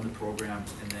 run the program,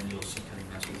 and then you'll see Cutting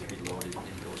Master 3 loaded in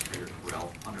Illustrator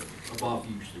Corel above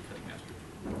usually Cutting Master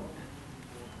 3.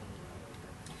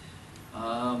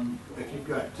 If you've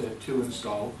got two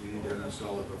installed, you need to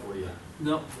uninstall it before you.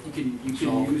 No, you can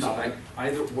So, use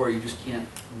either, or you just can't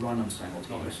run them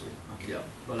simultaneously. Okay. Yeah,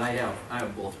 but I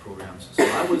have both programs. So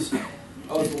I was a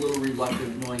little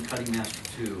reluctant knowing Cutting Master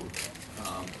 2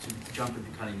 to jump into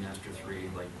Cutting Master 3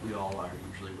 like we all are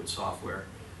usually with software.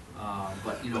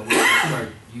 But when I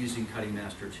started using Cutting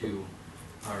Master 2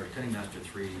 or Cutting Master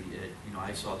 3,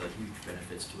 I saw the huge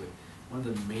benefits to it. One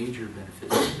of the major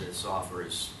benefits to this software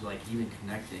is like even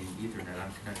connecting Ethernet.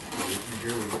 I'm connected to Ethernet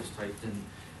here. We just typed in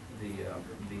the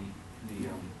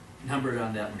number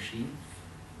on that machine,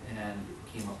 and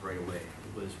it came up right away.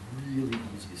 It was really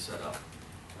easy to set up.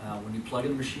 When you plug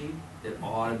in the machine, it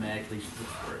automatically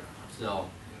looks for it. So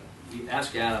you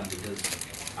ask Adam, because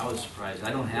I was surprised.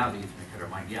 I don't have Ethernet cut on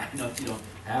mine. Yeah, I know you don't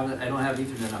have it. I don't have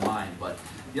Ethernet on mine. But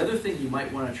the other thing you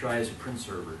might want to try is a print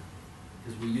server,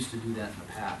 because we used to do that in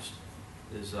the past.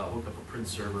 Is hook up a print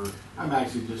server. I'm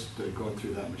actually just going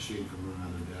through that machine from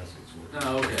another desk. It's working.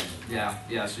 Oh, okay.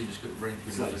 Yeah. So you just go right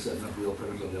It's through like the setting up real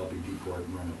printers on the LPG port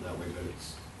and run it that way, but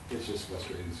it's just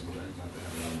frustrating sometimes not to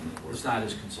have it on the port. It's not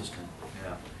as consistent.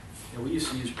 Yeah. We used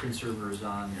to use print servers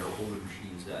on older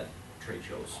machines at trade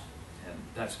shows, and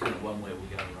that's kind of one way we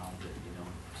got around it,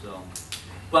 So,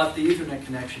 but the Ethernet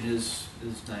connection is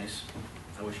nice.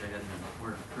 I wish I had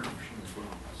more current machine as well.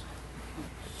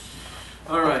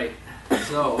 All right.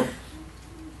 So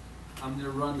I'm going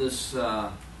to run this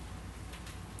YouTube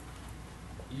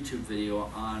video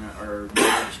on our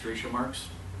registration marks.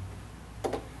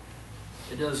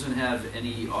 It doesn't have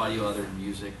any audio other than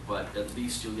music, but at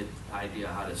least you'll get the idea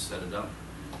how to set it up.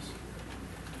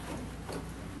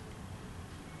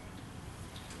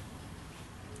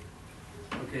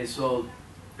 Okay, so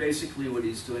basically what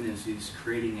he's doing is he's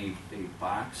creating a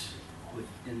box with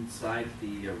inside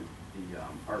the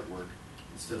artwork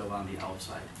instead of on the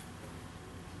outside.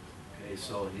 Okay,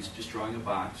 so he's just drawing a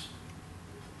box.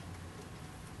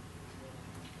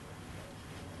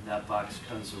 And that box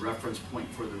becomes a reference point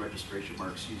for the registration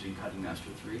marks using Cutting Master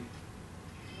 3.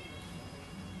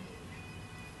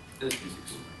 This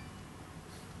music's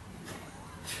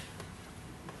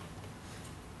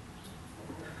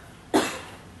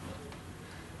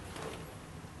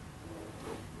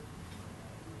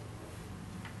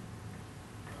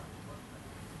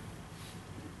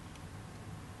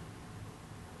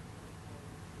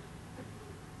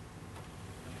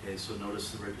okay, so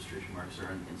notice the registration marks are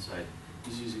on the inside.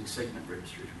 He's using segment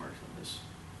registration marks on this.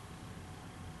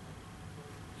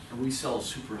 And we sell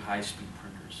super high-speed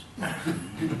printers.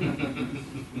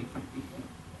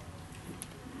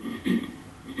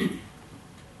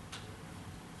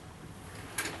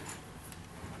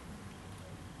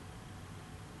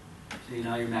 See,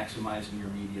 now you're maximizing your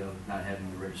media, not having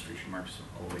the registration marks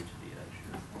all the way to the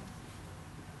edge.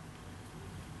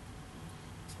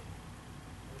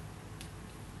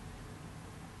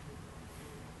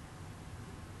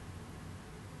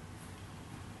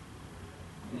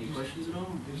 Any questions at all?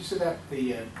 Did you say that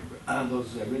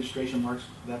those registration marks,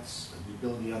 that's the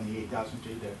ability on the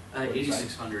 8002 to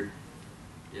 8600.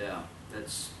 Yeah,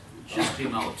 it just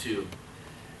came out too.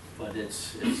 But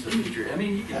it's a feature. I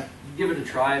mean, you can give it a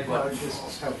try, Well, but it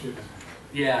just helps you.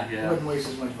 yeah. You wouldn't waste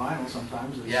as much vinyl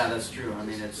sometimes. Yeah, that's true. I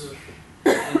mean, and,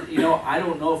 I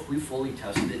don't know if we fully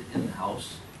tested it in the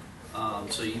house,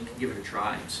 so you can give it a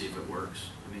try and see if it works.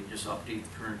 I mean, just update the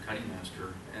current Cutting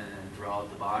Master and draw out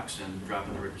the box and drop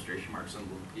in the registration marks on the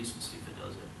little piece and see if it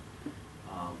does it.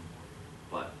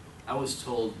 But I was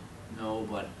told no,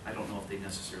 but I don't know if they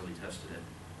necessarily tested it.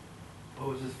 What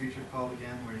was this feature called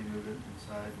again, where you move it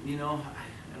inside?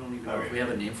 I don't even know if we have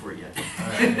a name for it yet.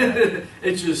 Right, yeah.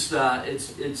 It's just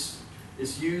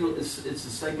it's a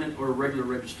segment or regular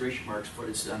registration marks, but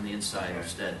it's on the inside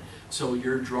instead. So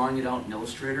you're drawing it out in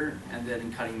Illustrator, and then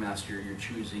in Cutting Master, you're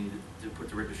choosing to put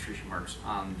the registration marks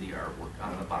on the artwork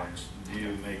on the box. Do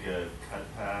you make a cut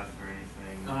path or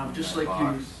anything? Just in that like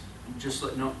box? just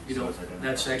like So it's identical.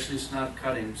 that's actually it's not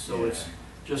cutting, so Yeah. it's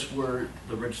just where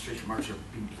the registration marks are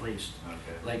being placed.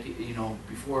 Okay. Like,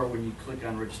 before when you click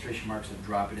on registration marks and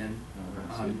drop it in,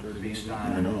 based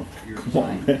I on know. your Come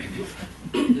on,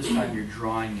 design. This time you're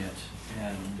drawing it,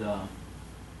 and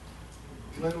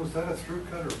Glenn, was that a through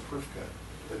cut or a proof cut?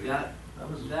 that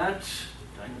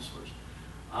dinosaurs.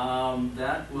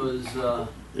 That was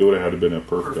It would have had to been a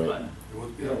perf perf cut cut. It was,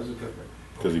 Yeah, it was a good.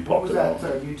 because he What popped was it that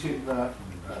out. YouTube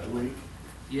link?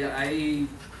 Yeah,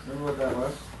 Remember what that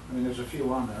was? I mean, there's a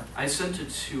few on there. I sent it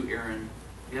to Aaron.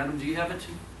 Adam, do you have it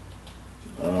too?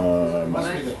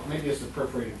 Maybe it's the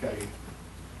perforated cutting.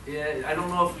 Yeah, I don't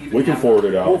know if we even We can have- forward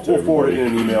it out. We'll forward it in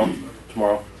an email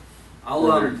tomorrow. I'll,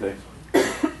 Or later today.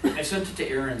 I sent it to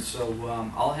Aaron,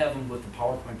 so I'll have him with the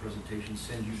PowerPoint presentation,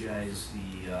 send you guys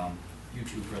the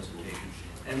YouTube presentation.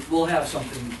 And we'll have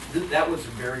something, that was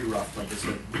very rough, like I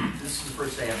said, this is the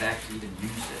first day I've actually even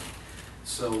used it.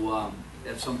 So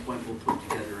at some point we'll put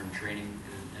together in training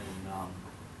and on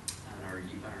our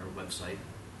website,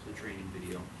 the training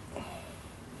video.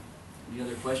 Any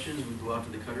other questions? We go out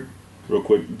to the cutter? Real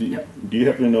quick, do you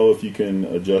happen to know if you can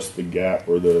adjust the gap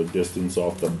or the distance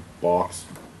off the box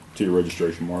to your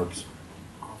registration marks?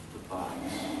 Off the box.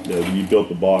 Yeah, you built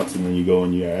the box and then you go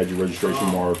and you add your registration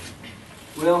marks.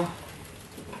 Well,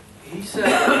 he said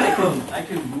I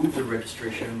can move the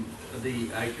registration,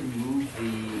 I can move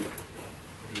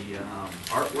the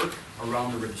artwork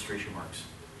around the registration marks.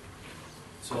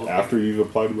 So After you've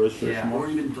applied the registration yeah, or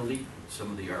marks? even delete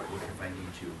some of the artwork if I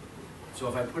need to. So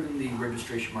if I put in the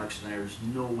registration marks, then there's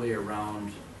no way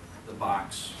around the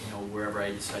box, wherever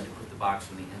I decide to put the box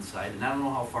on the inside. And I don't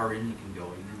know how far in you can go.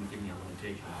 He didn't give me a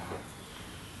limitation.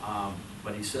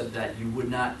 But he said that you would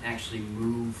not actually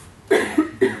move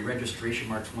the registration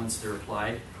marks once they're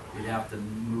applied. You'd have to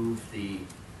move the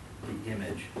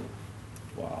image.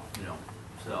 Wow.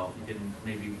 So you can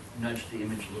maybe nudge the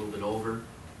image a little bit over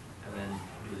and then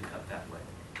do the cut that way.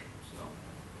 So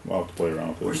We'll have to play around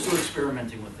with it. we're still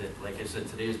experimenting with it. Like I said,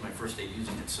 today is my first day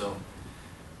using it, so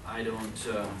I don't.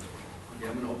 Okay,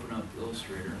 I'm going to open up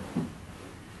Illustrator.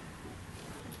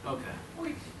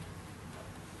 Okay.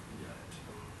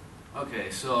 Okay,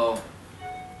 so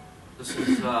this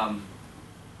is the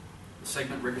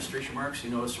segment registration marks.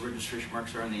 You notice the registration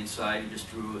marks are on the inside. You just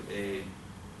drew a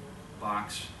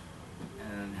box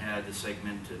and had the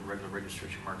segment and regular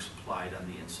registration marks applied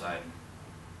on the inside.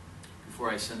 Before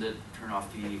I send it, turn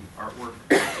off the artwork.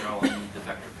 They're all in the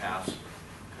vector paths.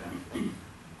 Okay.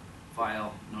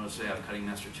 File. Notice I have Cutting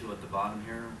Master 2 at the bottom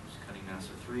here. It's Cutting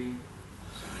Master 3.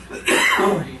 Cutting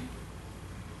Master 3.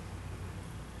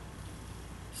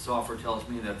 Software tells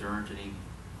me that there aren't any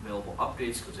available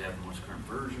updates because they have the most current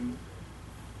version.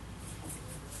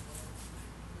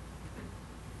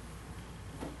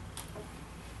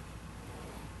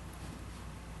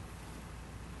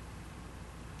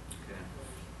 Okay.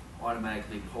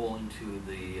 Automatically polling to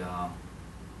the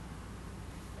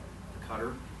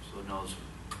cutter, so it knows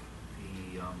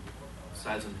the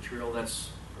size of material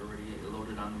that's already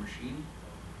loaded on the machine.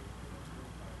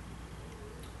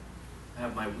 I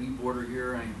have my weed border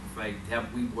here. If I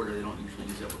have weed border, they don't usually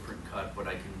use that for print and cut, but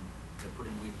I can put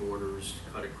in weed borders,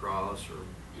 cut across, or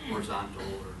horizontal,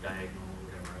 or diagonal, or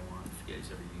whatever I want. If you guys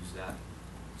ever use that,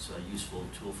 it's a useful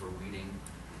tool for weeding.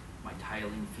 My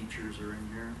tiling features are in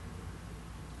here.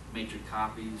 Matrix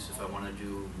copies. If I want to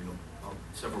do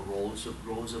several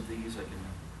rows of these, I can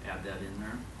add that in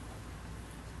there.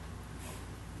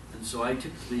 And so I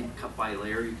typically cut by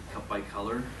layer. You can cut by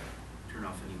color. Turn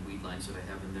off any weed lines that I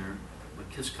have in there. My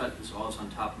kiss cut is always on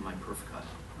top of my perf cut.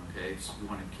 Okay, so you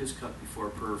want to kiss cut before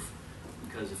perf,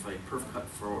 because if I perf cut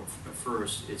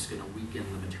first, it's going to weaken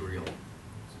the material.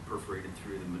 It's perforated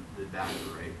through the backer,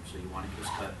 right? So you want to kiss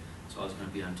cut. It's always going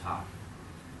to be on top.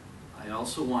 I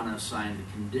also want to assign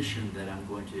the condition that I'm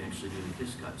going to actually do the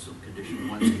kiss cut. So condition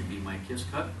 1 is going to be my kiss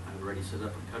cut. I've already set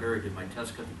up a cutter. I did my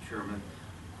test cut to determine,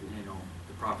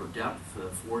 the proper depth, the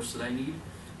force that I need,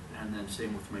 and then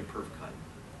same with my perf cut.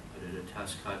 I did a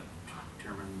test cut to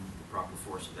determine the proper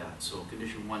force of that. So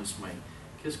condition 1 is my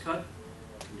kiss cut.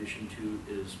 Condition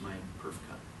 2 is my perf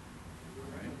cut.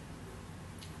 All right.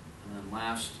 And then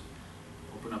last,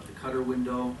 open up the cutter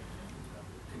window.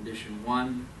 Condition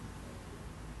 1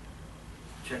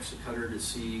 checks the cutter to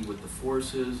see what the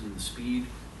force is and the speed.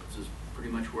 This is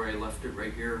pretty much where I left it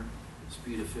right here.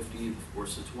 Speed of 50, the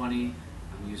force of 20.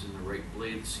 I'm using the right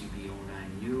blade,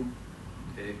 CB09U.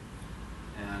 Okay,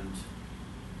 and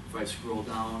if I scroll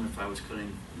down, if I was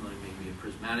cutting maybe a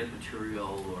prismatic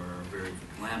material or a very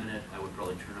thick laminate, I would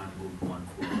probably turn on move 1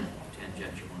 for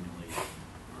tangential undulation.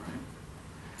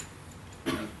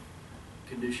 All right.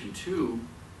 Condition 2.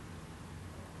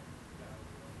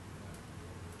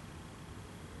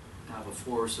 Have a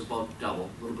force about double,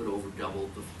 a little bit over double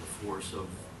the force of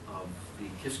the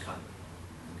kiss cut.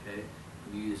 Okay,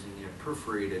 I'm using a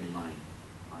perforated line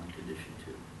on condition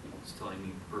 2. It's telling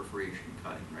me perforation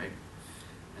cutting, right?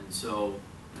 And so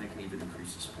I can even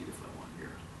increase the speed if I want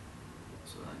here.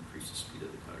 So I increase the speed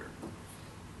of the cutter.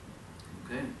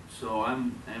 Okay, so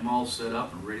I'm all set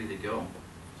up and ready to go.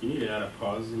 Do you need to add a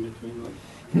pause in between those?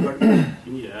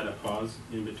 You need to add a pause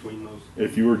in between those.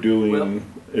 If you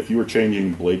were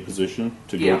changing blade position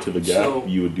to go Yeah, to the gap, so-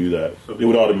 you would do that. So It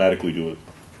would automatically do it.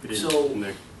 So,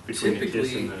 Between the kiss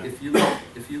typically, and the.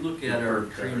 if you look at our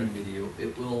training video,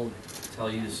 it will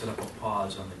tell you to set up a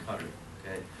pause on the cutter,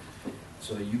 okay?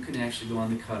 So you can actually go on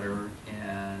the cutter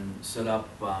and set up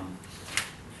a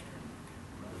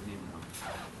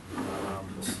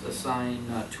sign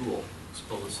tool. It's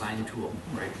called a sign tool,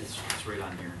 right? It's right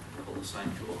on here, called a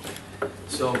sign tool.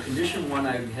 So condition 1,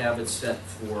 I have it set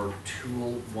for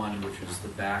tool 1, which is the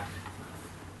back,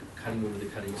 cutting over the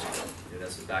cutting strip. Okay,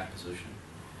 that's the back position.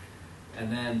 And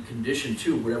then condition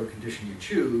 2, whatever condition you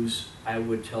choose, I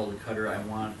would tell the cutter I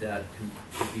want that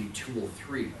to be tool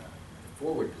 3, the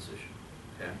forward position.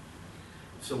 Okay.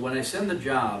 So when I send the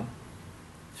job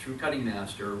through Cutting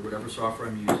Master or whatever software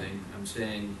I'm using, I'm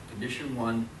saying condition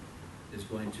 1 is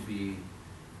going to be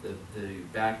the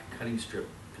back cutting strip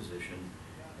position,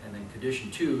 and then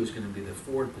condition 2 is going to be the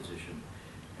forward position.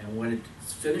 And when it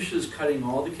finishes cutting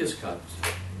all the kiss cuts,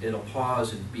 it'll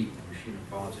pause and beep. The machine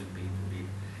will pause and beep and beep.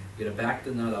 Get to back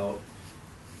the nut out,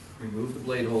 remove the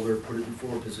blade holder, put it in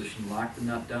forward position, lock the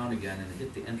nut down again, and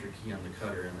hit the enter key on the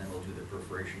cutter, and then it'll do the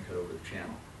perforation cut over the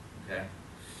channel. Okay,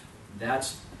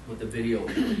 that's what the video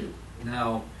will do.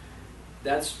 Now,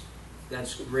 that's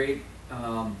great,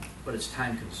 but it's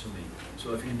time consuming.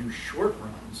 So if you do short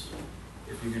runs,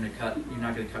 if you're going to cut, you're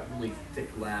not going to cut really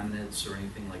thick laminates or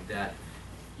anything like that.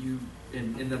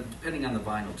 Depending on the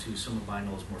vinyl too, some of the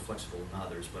vinyl is more flexible than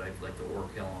others, but I like the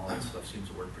Orcal and all that stuff seems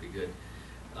to work pretty good.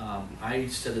 I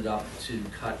set it up to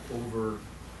cut over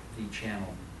the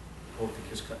channel, both the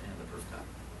kiss cut and the perf cut.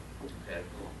 Okay,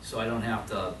 so I don't have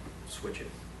to switch it.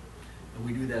 And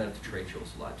we do that at the trade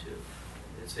shows a lot too.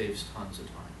 It saves tons of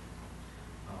time.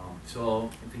 So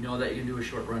if you know that you can do a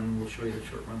short run, we'll show you the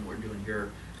short run we're doing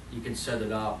here. You can set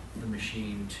it up, the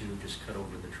machine, to just cut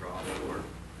over the trough for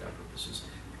that purposes.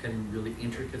 Cutting really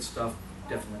intricate stuff,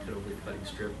 definitely cut over the cutting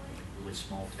strip. Really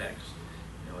small text,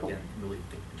 again, really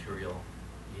thick material.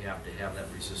 You have to have that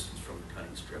resistance from the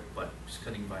cutting strip, but just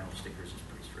cutting vinyl stickers is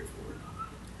pretty straightforward.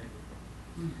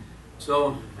 Okay.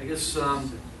 So I guess we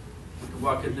can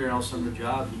walk in there and I'll send the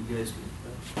job. You guys can.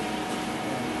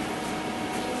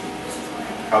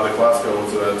 How the class go?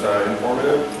 Was that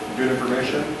informative? Good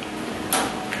information?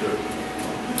 Good.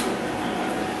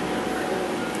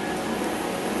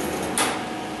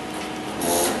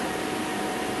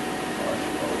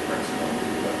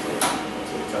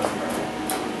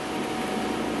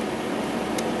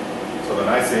 So the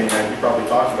nice thing, and you probably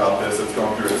talked about this, it's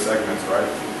going through its segments, right?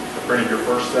 You're printing your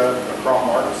first set of crop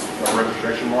marks, of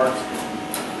registration marks,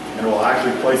 and it will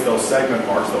actually place those segment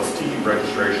marks, those T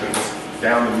registrations,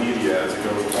 down the media as it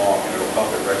goes along, and it'll help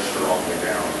it register all the way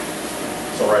down.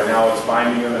 So right now it's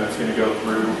finding them and it's going to go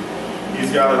through.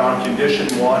 He's got it on condition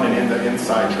 1 and in the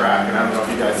inside track. And I don't know if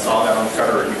you guys saw that on the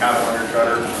cutter or you have it on your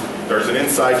cutter. There's an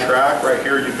inside track right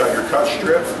here. You've got your cut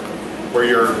strip where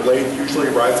your blade usually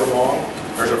rides along.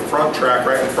 There's a front track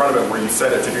right in front of it where you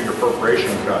set it to do your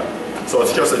perforation cut. So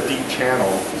it's just a deep channel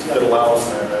that allows.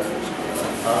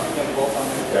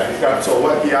 Yeah, he's got, so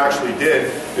what he actually did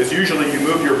is usually you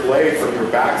move your blade from your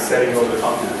back setting over the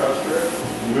top of your cut strip,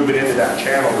 you move it into that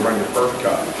channel to run your perf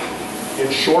cut.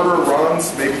 In shorter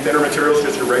runs, maybe thinner materials,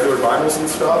 just your regular vinyls and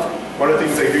stuff, one of the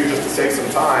things they do just to save some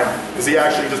time is he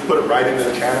actually just put it right into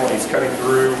the channel and he's cutting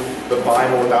through the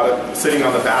vinyl without it sitting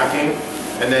on the backing,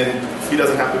 and then he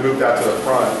doesn't have to move that to the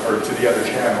front or to the other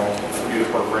channel to do the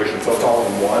perforation. So it's all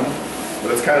in one, but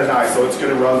it's kind of nice. So it's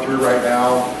going to run through right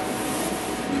now,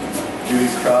 do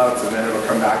these cuts, and then it'll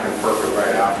come back and perf it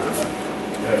right after.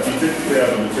 Yeah, if you typically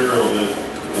have a material that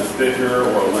is thicker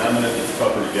or a laminate that's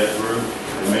tougher to get through,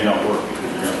 it may not work because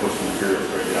you're going to push the material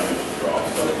straight down into the trough.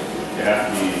 So you have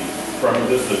to be,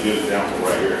 this is a good example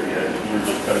right here. If you're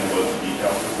just cutting was a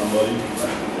decal for somebody,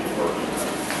 it's perfect.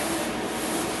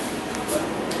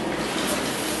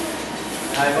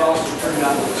 I've also turned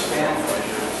on the expand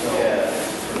pressure, so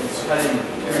it's cutting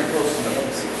very close to the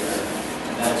exit.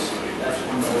 And that's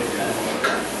one way to cut it.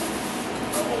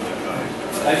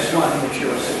 I just wanted to make sure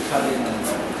it was cutting the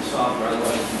software,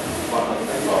 otherwise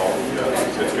Oh,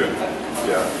 yeah, it's good.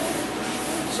 Yeah.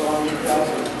 So on the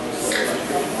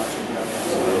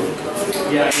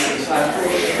yeah, I'm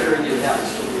pretty sure you'd have to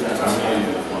still do that.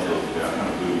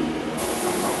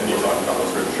 And you talked about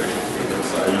those registrations being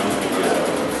inside.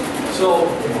 So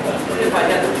if I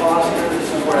had to pause here,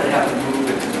 this is where I'd have to move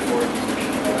it to the forward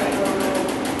position.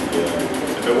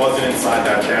 If it wasn't inside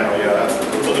that channel, yeah.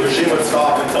 So the machine would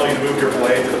stop and tell you to move your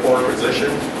blade to the forward position.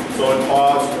 So it'd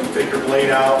pause, take your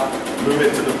blade out, move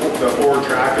it to the forward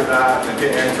track of that, and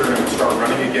hit enter and start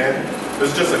running again.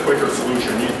 This is just a quicker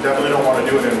solution. You definitely don't want to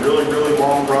do it in really, really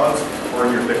long runs or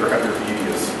in your thicker, heavier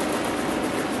medias.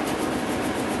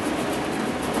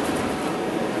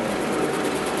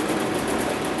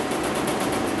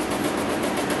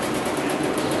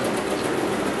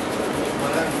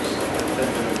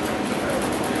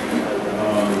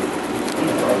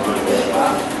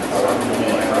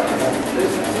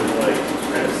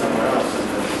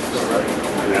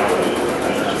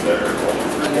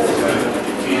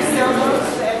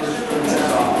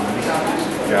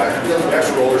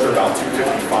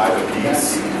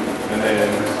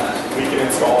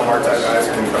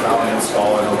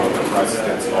 install, I don't know what the price is to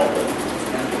install, but.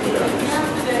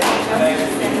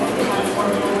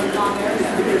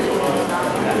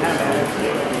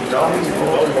 No,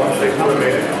 once they put them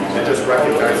in, it just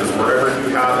recognizes wherever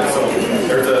you have it. So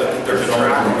there's a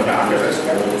track on the back of it.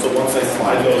 So once they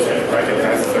slide those in, it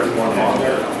recognizes there's one on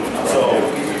there. So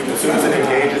as soon as it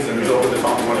engages and is over the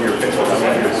top of one of your pixels on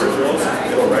one of your peripherals,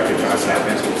 it'll recognize that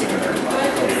pixel's in there.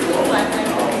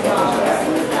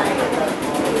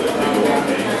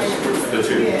 The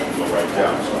two, yeah.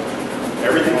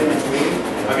 Everything in between,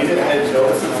 I mean, it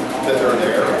notices that they're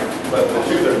there, but the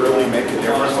two that really make a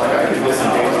difference, like I can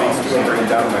disengage these two and bring them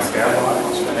down to my scan line,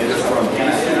 and they just run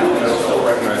these two, and it'll still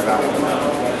recognize that one,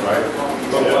 right?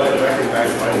 But what it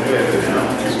recognizes is your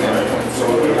two endpoints. So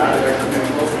if we add extra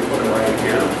pixels, we put them right in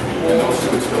here, and those two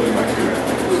would still be my two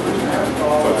endpoints.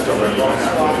 So it's still recognize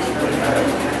that.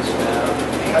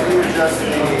 How do you adjust the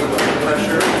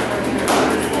pressure